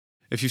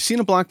If you've seen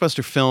a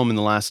blockbuster film in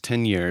the last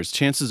 10 years,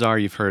 chances are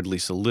you've heard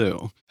Lisa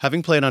Liu.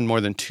 Having played on more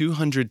than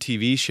 200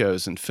 TV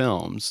shows and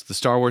films, the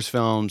Star Wars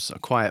films, A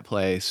Quiet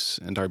Place,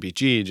 and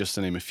RBG, just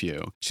to name a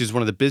few, she's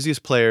one of the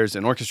busiest players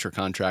and orchestra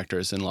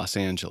contractors in Los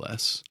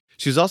Angeles.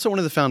 She's also one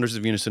of the founders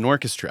of Unison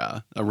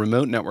Orchestra, a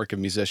remote network of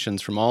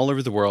musicians from all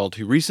over the world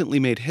who recently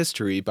made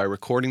history by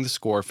recording the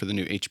score for the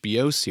new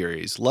HBO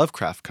series,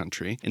 Lovecraft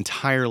Country,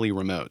 entirely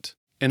remote.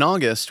 In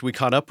August, we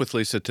caught up with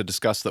Lisa to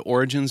discuss the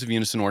origins of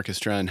Unison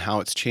Orchestra and how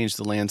it's changed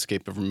the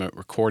landscape of remote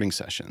recording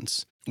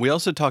sessions. We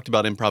also talked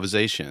about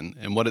improvisation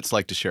and what it's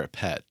like to share a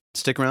pet.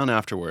 Stick around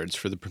afterwards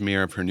for the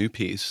premiere of her new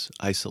piece,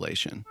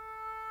 Isolation.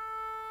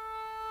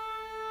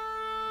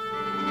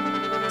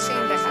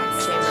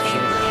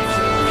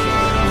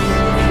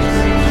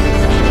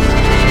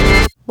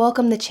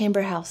 Welcome to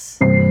Chamber House.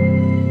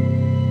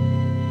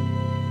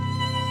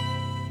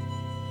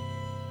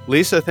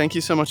 Lisa, thank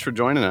you so much for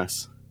joining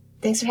us.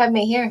 Thanks for having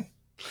me here.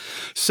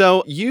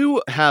 So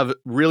you have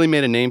really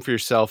made a name for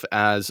yourself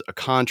as a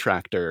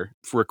contractor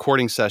for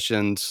recording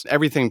sessions,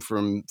 everything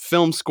from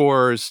film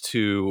scores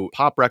to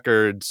pop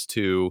records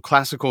to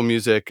classical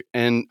music.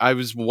 And I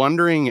was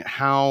wondering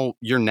how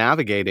you're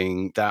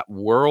navigating that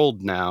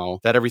world now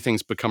that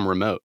everything's become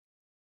remote.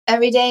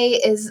 Every day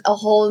is a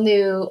whole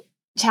new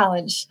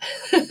challenge.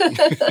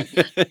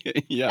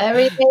 Yeah.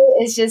 Every day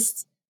is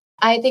just,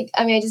 I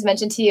just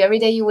mentioned to you, every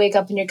day you wake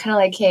up and you're kind of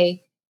like,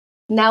 hey,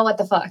 now what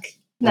the fuck?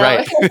 No.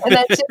 Right. And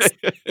that's just,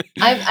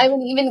 I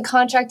mean, even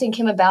contracting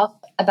came about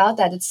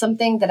that. It's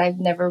something that I've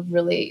never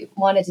really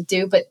wanted to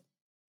do, but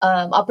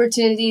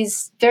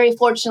opportunities, very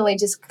fortunately,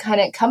 just kind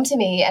of come to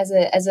me as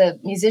a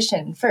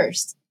musician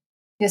first.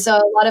 So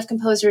a lot of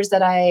composers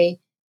that I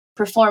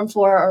perform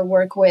for or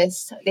work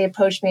with, they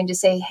approach me and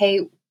just say,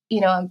 hey,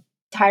 I'm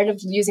tired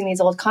of using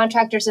these old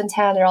contractors in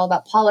town. They're all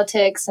about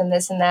politics and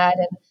this and that.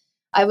 And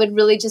I would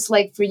really just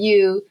like for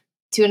you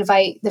to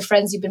invite the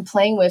friends you've been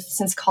playing with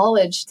since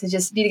college to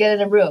just be together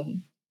in a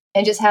room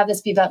and just have this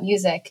be about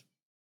music.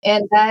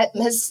 And that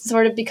has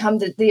sort of become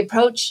the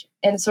approach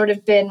and sort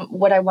of been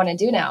what I want to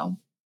do now,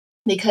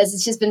 because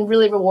it's just been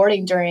really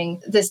rewarding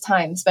during this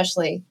time,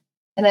 especially.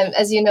 And then,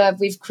 as you know,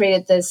 we've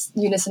created this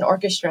Unison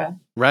Orchestra.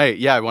 Right.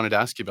 Yeah, I wanted to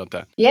ask you about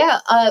that. Yeah.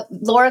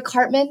 Laura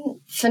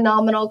Cartman,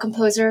 phenomenal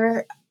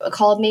composer,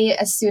 called me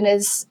as soon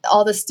as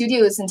all the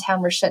studios in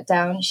town were shut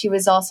down. She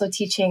was also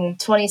teaching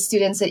 20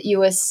 students at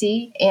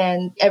USC,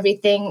 and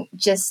everything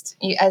just,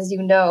 as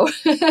you know,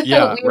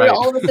 Yeah, we were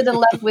all of a sudden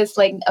left with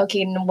like,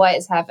 okay, what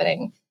is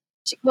happening?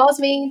 She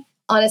calls me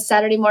on a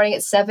Saturday morning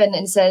at 7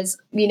 and says,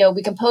 we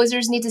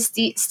composers need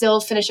to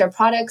still finish our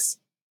products.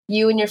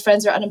 You and your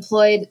friends are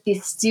unemployed.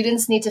 These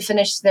students need to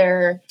finish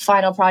their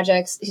final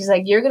projects. She's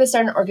like, you're going to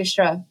start an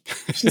orchestra.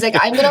 She's like,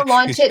 I'm going to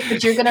launch it,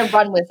 but you're going to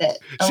run with it.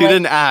 She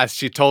didn't ask.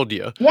 She told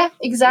you. Yeah,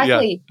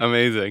 exactly. Yeah,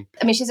 amazing.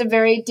 I mean, she's a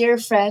very dear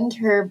friend.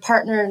 Her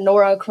partner,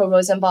 Nora Crow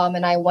Rosenbaum,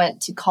 and I went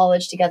to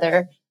college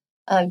together,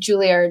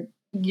 Juilliard,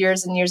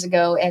 years and years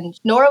ago. And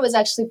Nora was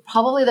actually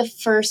probably the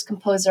first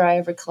composer I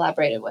ever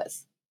collaborated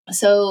with.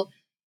 So,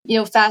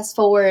 fast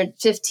forward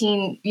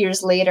 15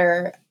 years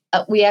later,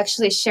 we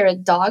actually share a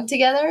dog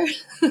together.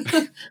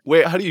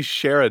 Wait, how do you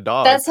share a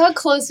dog? That's how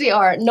close we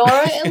are.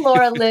 Nora and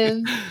Laura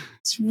live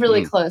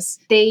really close.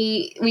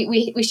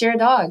 We share a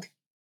dog.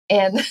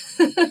 And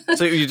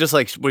so you just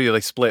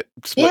split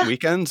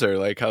weekends, or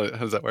like how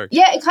does that work?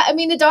 Yeah,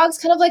 the dog's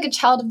kind of like a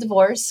child of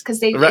divorce, because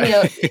they,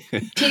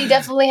 Petey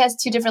definitely has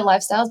two different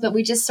lifestyles, but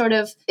we just sort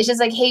of, it's just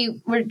like, hey,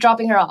 we're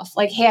dropping her off.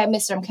 Like, hey, I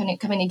miss her. I'm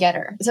coming to get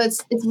her. So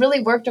it's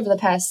really worked over the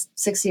past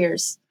 6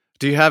 years.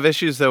 Do you have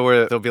issues though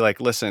where they'll be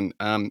like, listen,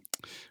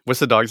 what's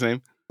the dog's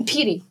name?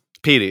 Petey.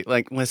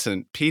 Like,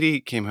 listen,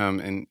 Petey came home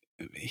and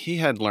he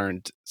had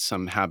learned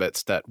some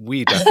habits that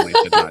we definitely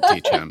did not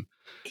teach him.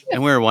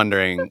 And we were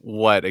wondering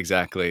what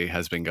exactly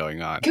has been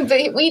going on.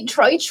 We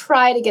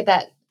try to get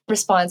that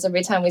response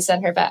every time we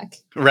send her back.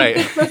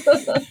 Right.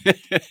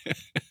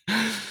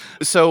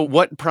 So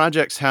what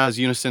projects has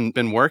Unison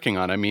been working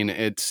on? I mean,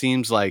 it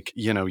seems like,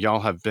 y'all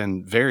have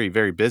been very,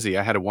 very busy.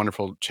 I had a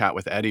wonderful chat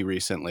with Eddie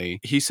recently.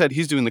 He said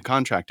he's doing the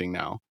contracting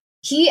now.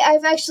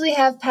 I've actually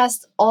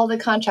passed all the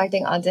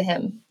contracting onto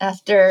him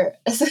after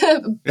a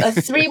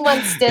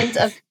 3-month stint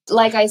of,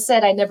 like I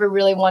said, I never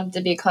really wanted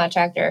to be a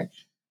contractor.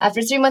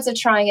 After 3 months of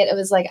trying it, it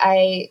was like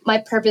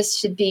my purpose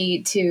should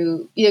be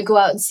to go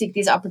out and seek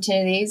these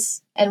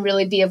opportunities and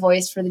really be a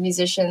voice for the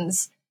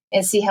musicians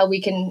and see how we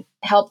can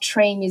help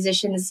train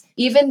musicians,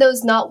 even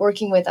those not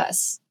working with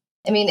us.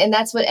 And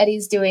that's what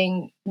Eddie's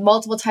doing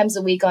multiple times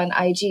a week on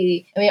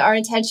IG. Our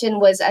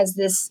intention was, as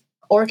this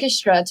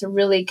orchestra, to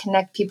really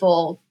connect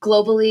people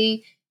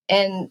globally.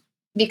 And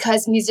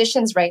because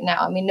musicians right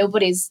now,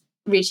 nobody's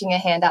reaching a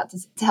hand out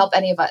to help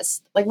any of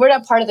us. Like, we're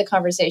not part of the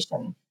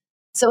conversation.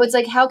 So it's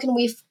like, how can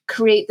we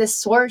create this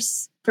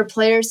source for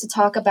players to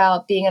talk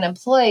about being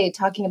unemployed,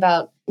 talking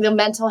about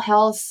mental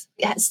health,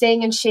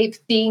 staying in shape,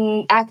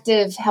 being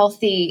active,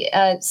 healthy,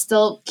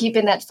 still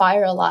keeping that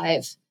fire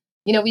alive.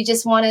 We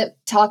just want to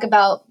talk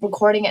about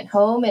recording at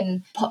home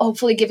and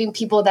hopefully giving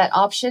people that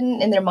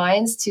option in their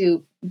minds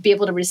to be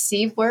able to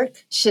receive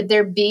work should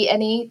there be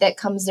any that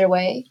comes their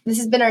way. This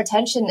has been our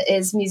intention,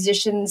 is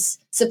musicians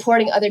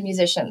supporting other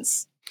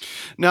musicians.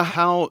 Now,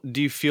 how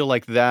do you feel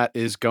like that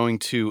is going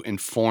to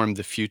inform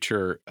the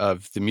future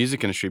of the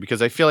music industry?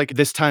 Because I feel like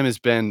this time has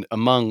been,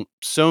 among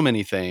so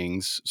many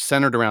things,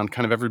 centered around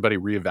kind of everybody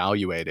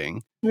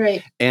reevaluating.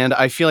 Right. And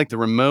I feel like the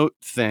remote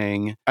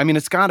thing, I mean,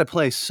 it's got to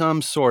play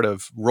some sort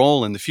of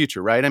role in the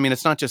future, right? I mean,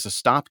 it's not just a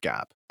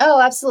stopgap.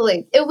 Oh,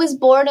 absolutely. It was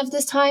born of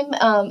this time.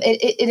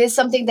 It is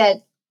something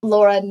that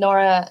Laura,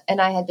 Nora, and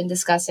I had been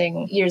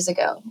discussing years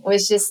ago. It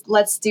was just,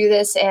 let's do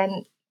this.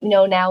 And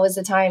now is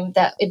the time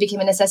that it became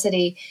a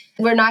necessity.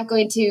 We're not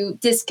going to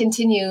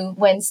discontinue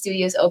when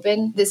studios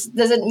open. This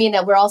doesn't mean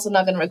that we're also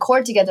not going to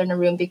record together in a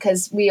room,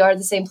 because we are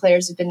the same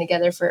players who've been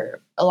together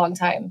for a long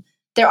time.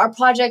 There are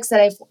projects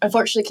that I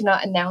unfortunately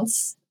cannot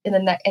announce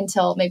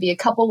until maybe a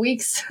couple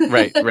weeks.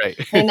 Right.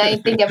 And I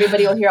think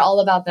everybody will hear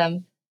all about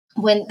them.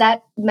 When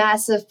that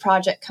massive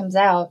project comes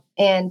out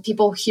and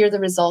people hear the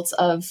results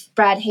of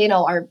Brad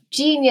Hanel, our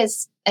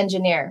genius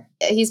engineer,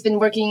 he's been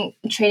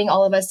training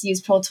all of us to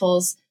use Pro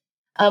Tools.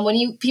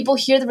 When people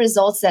hear the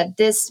results that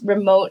this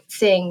remote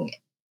thing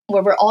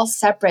where we're all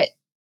separate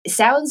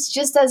sounds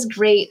just as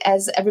great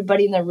as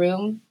everybody in the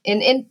room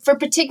for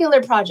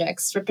particular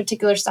projects, for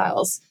particular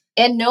styles,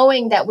 and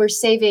knowing that we're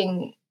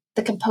saving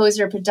the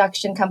composer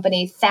production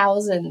company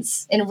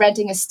thousands in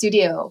renting a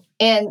studio,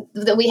 and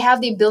that we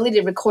have the ability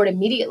to record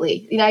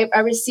immediately. I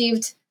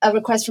received a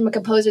request from a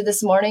composer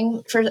this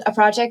morning for a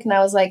project, and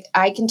I was like,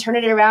 I can turn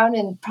it around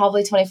in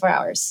probably 24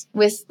 hours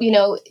with,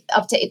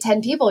 up to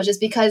 10 people, just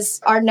because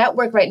our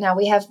network right now,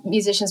 we have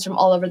musicians from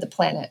all over the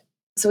planet.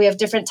 So we have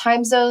different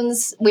time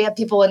zones. We have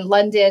people in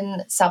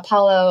London, Sao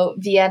Paulo,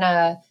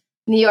 Vienna,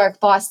 New York,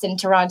 Boston,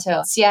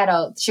 Toronto,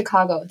 Seattle,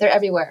 Chicago. They're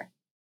everywhere.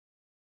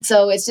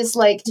 So it's just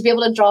like to be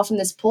able to draw from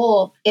this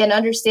pool and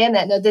understand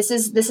that, no, this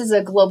is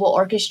a global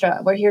orchestra.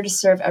 We're here to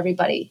serve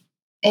everybody.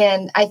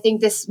 And I think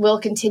this will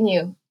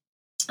continue.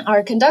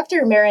 Our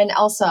conductor, Marian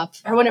Alsop,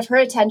 one of her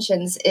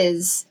attentions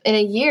is in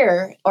a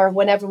year, or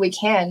whenever we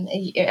can,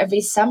 every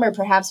summer,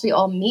 perhaps we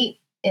all meet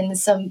in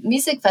some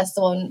music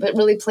festival and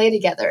really play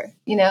together,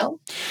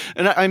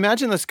 And I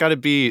imagine that's got to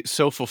be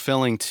so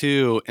fulfilling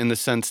too, in the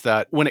sense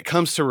that when it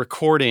comes to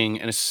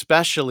recording, and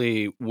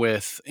especially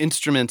with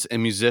instruments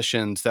and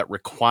musicians that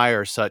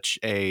require such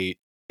a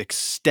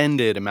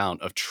extended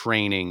amount of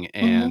training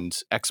and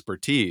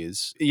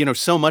expertise,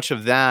 so much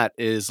of that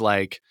is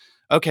like,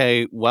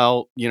 okay,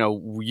 well,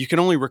 you can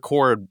only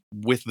record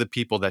with the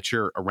people that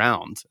you're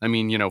around. I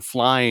mean,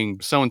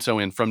 flying so-and-so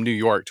in from New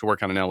York to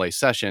work on an LA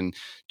session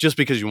just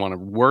because you want to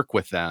work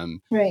with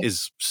them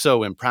is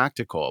so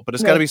impractical. But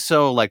it's got to be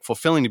so like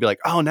fulfilling to be like,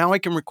 oh, now I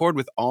can record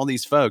with all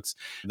these folks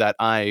that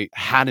I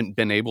hadn't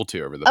been able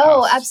to over the past.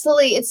 Oh,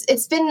 absolutely.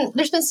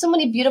 There's been so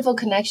many beautiful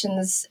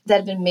connections that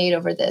have been made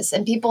over this,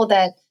 and people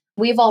that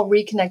we've all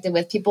reconnected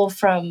with, people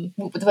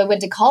that I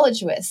went to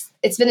college with.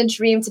 It's been a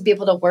dream to be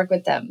able to work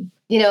with them,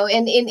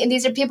 and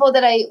these are people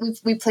that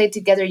we played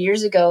together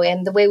years ago.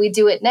 And the way we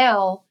do it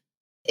now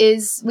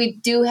is we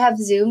do have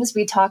Zooms.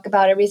 We talk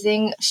about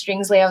everything.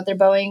 Strings lay out their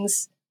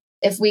bowings.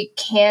 If we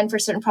can, for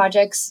certain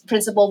projects,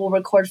 principal will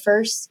record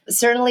first.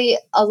 Certainly,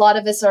 a lot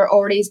of us are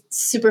already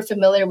super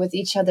familiar with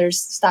each other's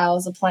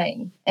styles of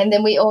playing. And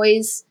then we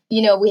always,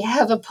 we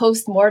have a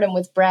post-mortem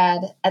with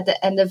Brad at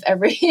the end of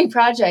every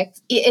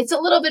project. It's a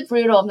little bit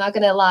brutal, I'm not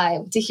going to lie,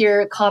 to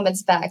hear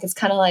comments back. It's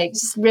kind of like,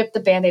 just rip the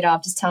Band-Aid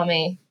off, just tell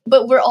me.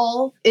 But we're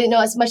all,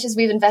 as much as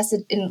we've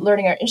invested in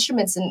learning our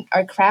instruments and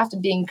our craft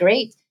and being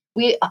great,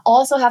 we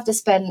also have to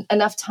spend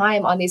enough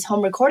time on these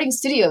home recording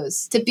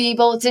studios to be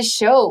able to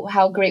show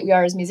how great we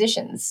are as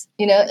musicians,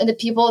 and the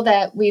people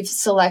that we've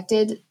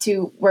selected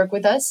to work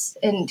with us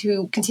and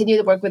to continue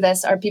to work with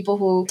us are people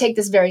who take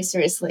this very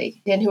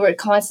seriously and who are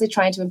constantly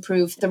trying to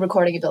improve the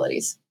recording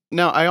abilities.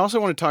 Now, I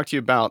also want to talk to you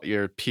about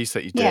your piece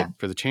that you did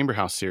for the Chamber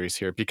House series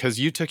here, because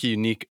you took a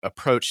unique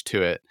approach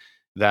to it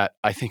that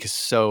I think is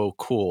so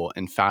cool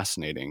and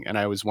fascinating. And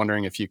I was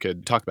wondering if you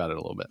could talk about it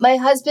a little bit. My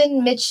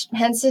husband, Mitch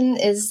Henson,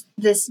 is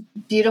this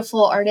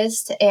beautiful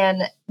artist.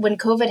 And when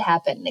COVID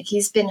happened,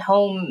 he's been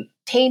home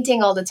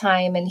painting all the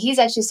time. And he's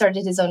actually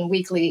started his own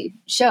weekly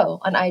show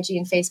on IG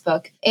and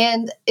Facebook.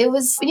 And it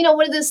was,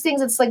 one of those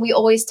things that's like we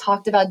always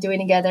talked about doing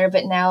together,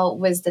 but now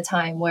was the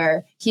time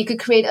where he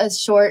could create a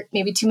short,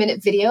 maybe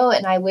 2-minute video,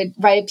 and I would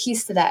write a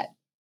piece to that.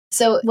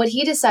 So what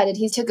he decided,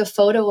 he took a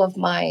photo of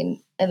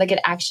mine and like an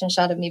action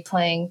shot of me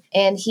playing,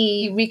 and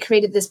he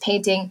recreated this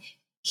painting.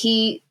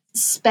 He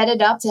sped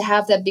it up to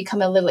have that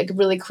become a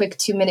really quick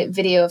 2-minute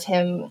video of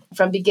him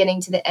from beginning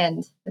to the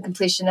end, the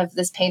completion of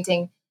this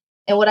painting.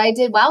 And what I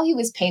did while he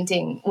was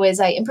painting was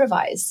I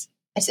improvised.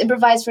 I just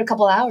improvised for a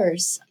couple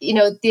hours.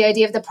 The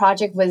idea of the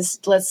project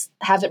was, let's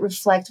have it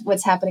reflect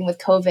what's happening with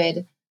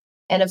COVID.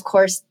 And of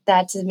course,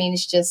 that to me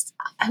is just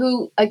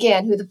who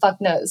the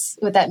fuck knows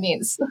what that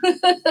means?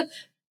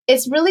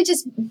 It's really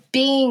just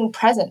being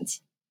present,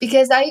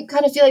 because I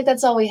kind of feel like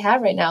that's all we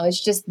have right now.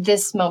 It's just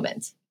this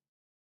moment.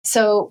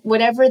 So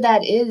whatever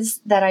that is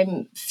that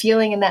I'm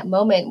feeling in that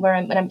moment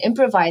when I'm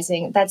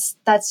improvising, that's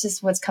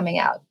just what's coming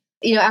out.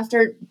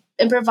 After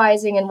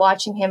improvising and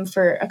watching him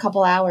for a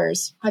couple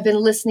hours, I've been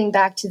listening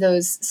back to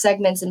those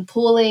segments and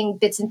pulling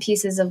bits and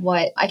pieces of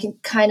what I can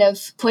kind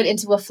of put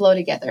into a flow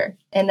together.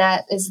 And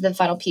that is the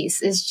final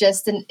piece, is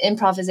just an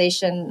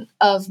improvisation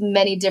of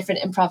many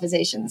different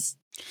improvisations.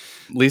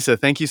 Lisa,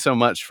 thank you so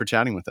much for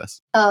chatting with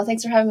us. Oh,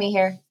 thanks for having me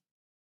here.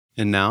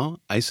 And now,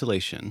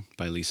 Isolation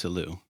by Lisa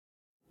Liu.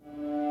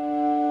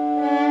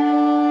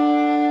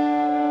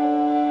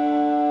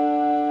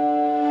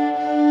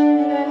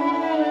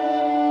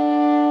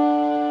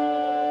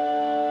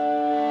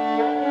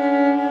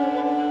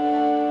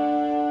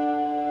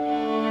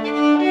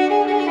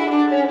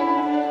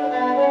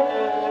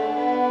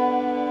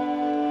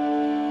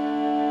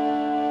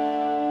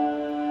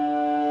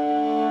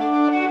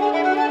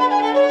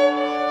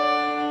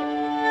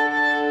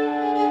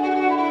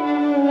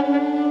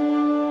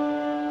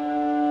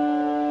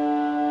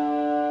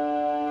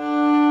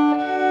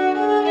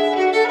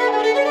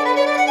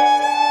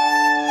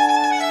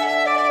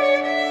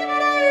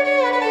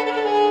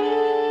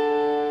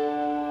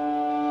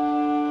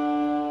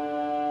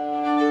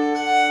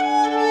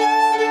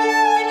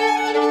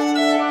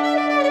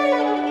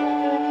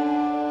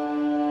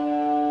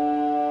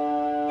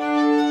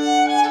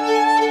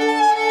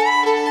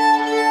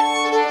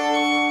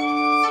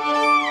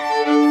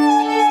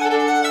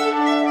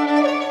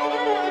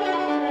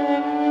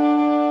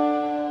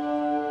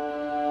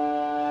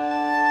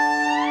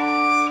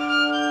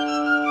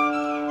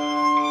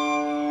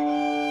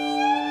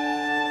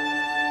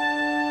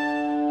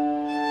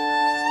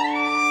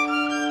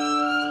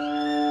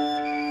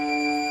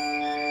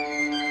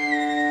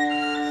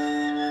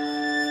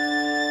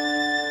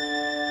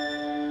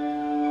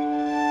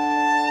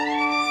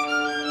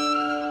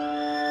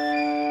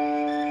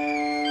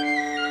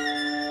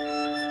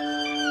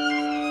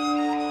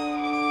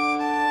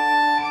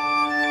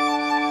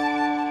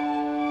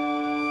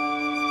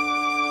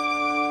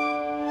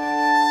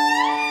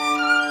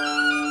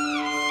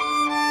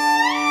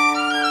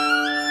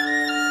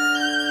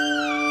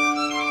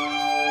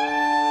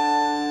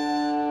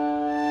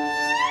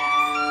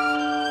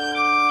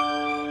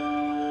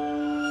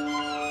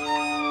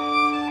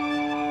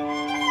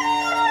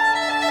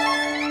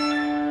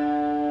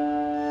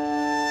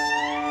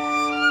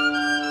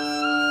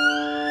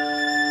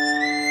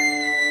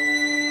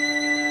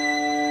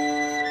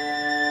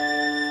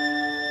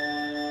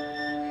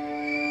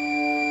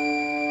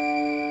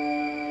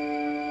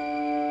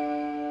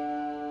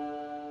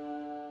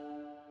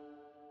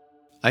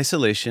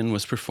 Isolation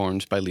was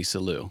performed by Lisa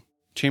Liu.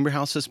 Chamber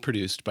House is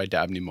produced by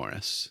Dabney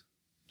Morris.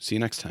 See you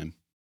next time.